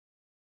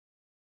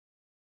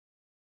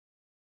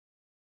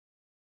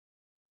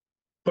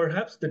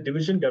Perhaps the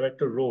division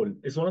director role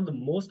is one of the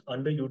most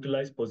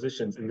underutilized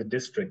positions in the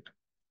district.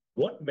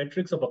 What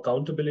metrics of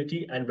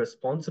accountability and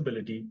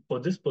responsibility for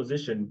this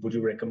position would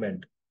you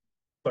recommend?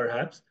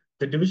 Perhaps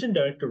the division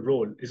director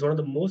role is one of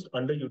the most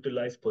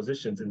underutilized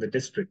positions in the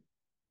district.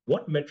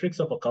 What metrics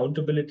of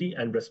accountability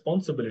and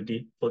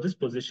responsibility for this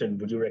position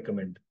would you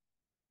recommend?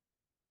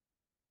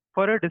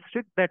 For a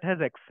district that has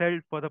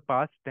excelled for the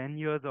past 10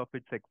 years of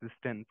its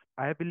existence,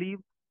 I believe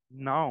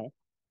now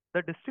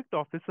the district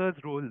officers'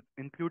 roles,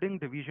 including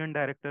division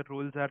director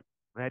roles, are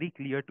very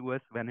clear to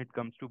us when it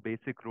comes to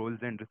basic roles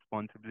and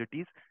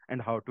responsibilities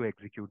and how to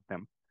execute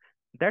them.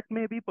 That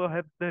may be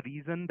perhaps the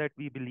reason that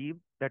we believe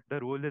that the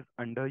role is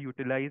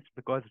underutilized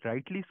because,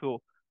 rightly so,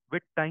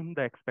 with time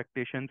the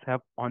expectations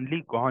have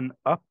only gone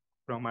up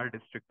from our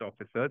district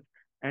officers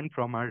and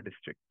from our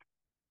district.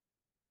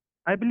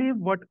 I believe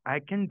what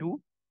I can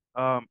do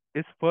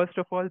is first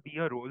of all be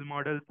a role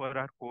model for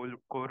our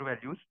core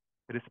values: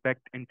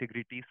 respect,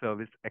 integrity,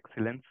 service,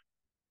 excellence.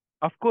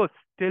 Of course,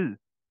 still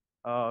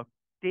uh,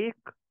 take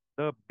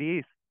the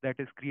base that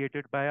is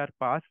created by our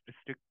past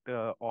district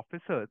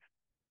officers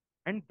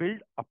and build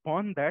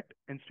upon that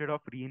instead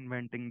of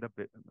reinventing the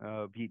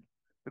wheel,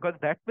 because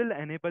that will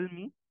enable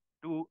me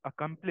to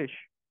accomplish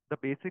the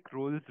basic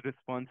roles,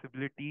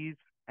 responsibilities,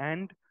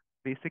 and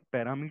basic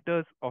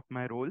parameters of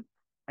my role,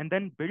 and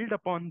then build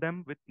upon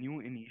them with new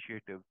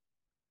initiatives.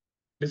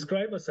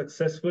 Describe a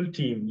successful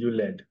team you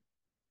led.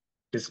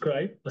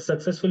 Describe a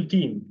successful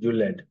team you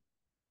led.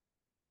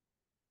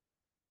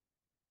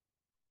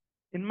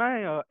 In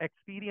my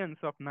experience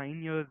of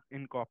 9 years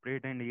in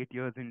corporate and 8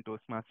 years in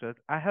Toastmasters,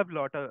 I have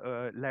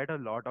led a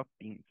lot of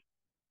teams.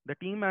 The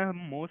team I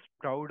am most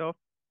proud of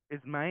is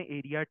my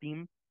area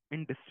team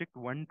in District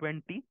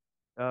 120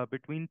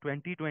 between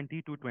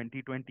 2020 to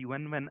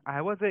 2021 when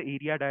I was an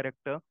area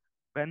director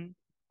when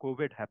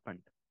COVID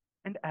happened.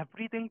 And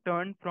everything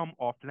turned from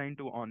offline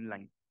to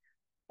online.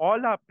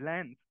 All our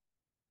plans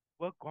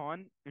were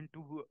gone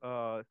into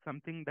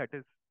something that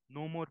is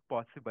no more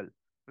possible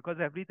because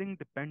everything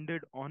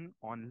depended on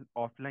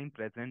offline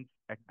presence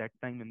at that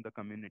time in the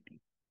community.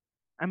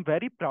 I'm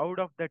very proud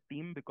of that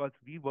team because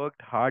we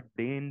worked hard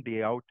day in,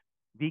 day out,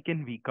 week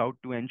in, week out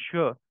to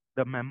ensure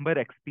the member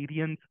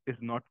experience is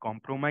not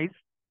compromised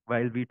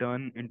while we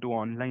turn into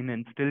online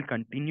and still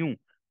continue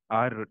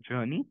our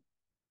journey.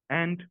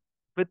 And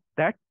with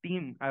that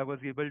team, I was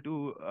able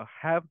to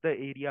have the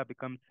area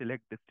become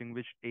select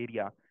distinguished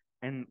area.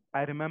 And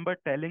I remember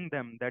telling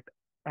them that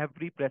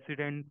every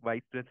president,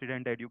 vice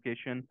president,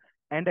 education,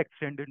 and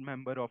extended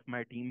member of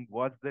my team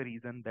was the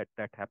reason that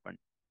that happened.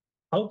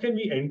 How can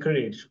we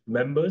encourage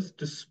members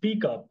to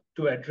speak up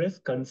to address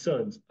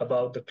concerns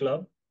about the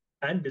club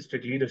and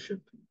district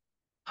leadership?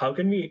 How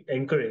can we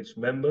encourage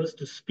members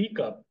to speak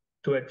up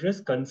to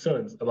address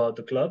concerns about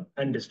the club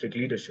and district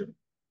leadership?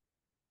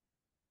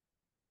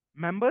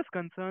 Members'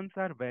 concerns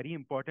are very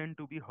important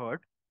to be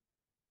heard.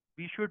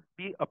 We should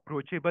be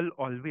approachable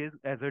always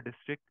as a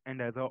district and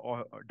as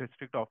a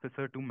district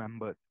officer to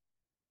members.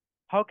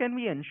 How can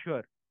we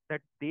ensure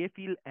that they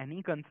feel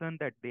any concern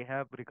that they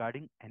have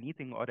regarding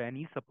anything or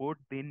any support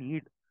they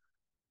need?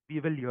 We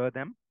will hear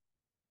them.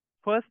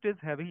 First is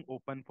having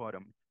open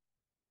forums.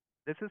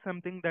 This is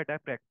something that I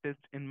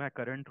practiced in my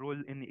current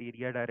role in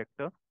area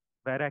director,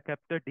 where I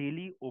kept a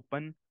daily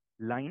open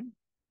line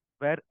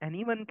where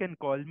anyone can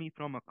call me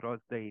from across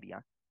the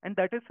area. And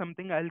that is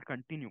something I'll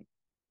continue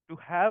to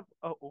have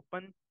a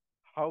open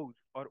house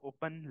or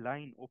open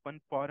line,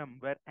 open forum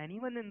where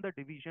anyone in the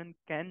division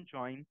can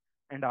join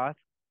and ask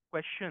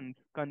questions,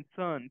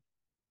 concerns,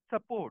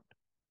 support,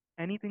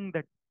 anything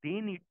that they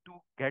need to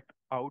get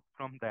out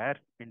from their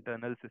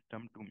internal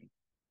system to me.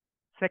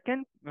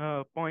 Second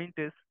point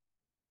is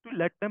to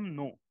let them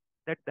know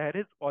that there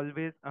is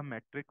always a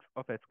matrix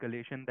of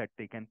escalation that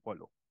they can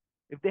follow.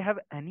 If they have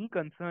any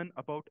concern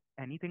about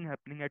anything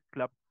happening at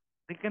club,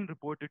 they can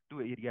report it to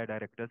area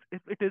directors.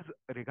 If it is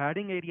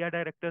regarding area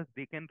directors,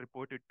 they can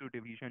report it to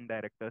division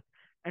directors.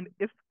 And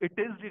if it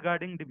is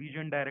regarding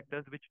division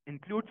directors, which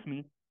includes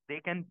me,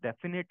 they can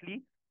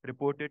definitely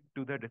report it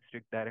to the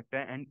district director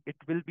and it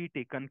will be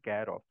taken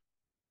care of.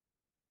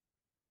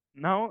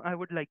 Now, I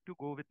would like to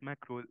go with my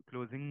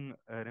closing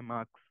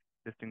remarks,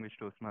 distinguished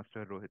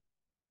Toastmaster Rohit.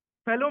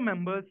 Fellow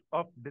members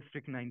of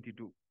District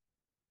 92,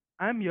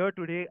 I am here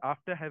today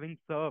after having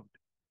served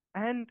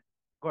and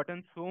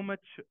gotten so much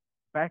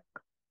back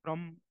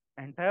from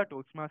entire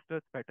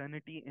Toastmasters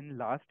fraternity in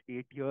last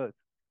 8 years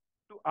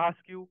to ask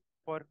you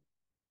for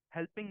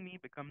helping me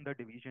become the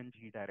Division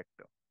G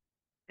director.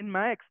 In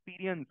my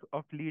experience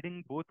of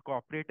leading both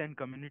corporate and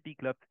community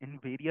clubs in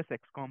various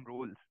XCOM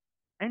roles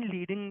and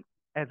leading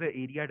as an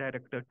area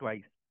director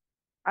twice,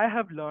 I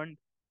have learned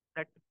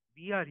that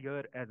we are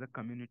here as a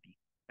community,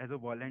 as a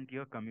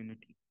volunteer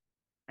community.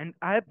 And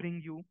I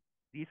bring you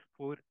these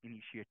four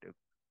initiatives.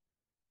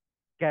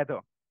 Gather.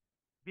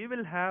 We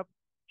will have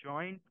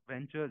joint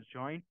ventures,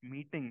 joint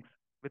meetings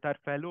with our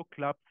fellow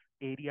clubs,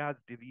 areas,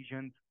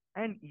 divisions,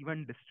 and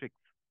even districts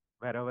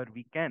wherever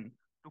we can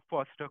to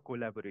foster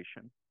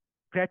collaboration.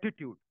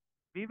 Gratitude.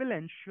 We will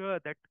ensure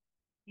that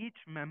Each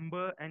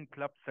member and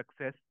club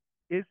success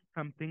is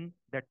something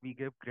that we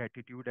give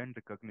gratitude and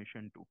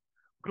recognition to.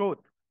 Growth.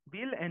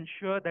 We'll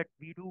ensure that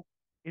we do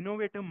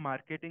innovative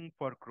marketing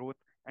for growth,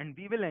 and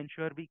we will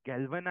ensure we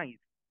galvanize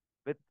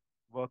with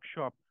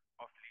workshops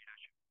of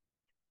leadership.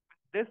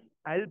 This,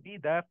 I'll be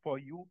there for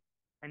you,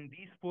 and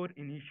these four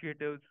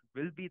initiatives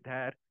will be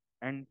there.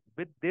 And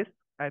with this,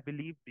 I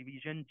believe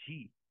Division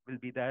G will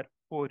be there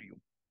for you.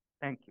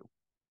 Thank you.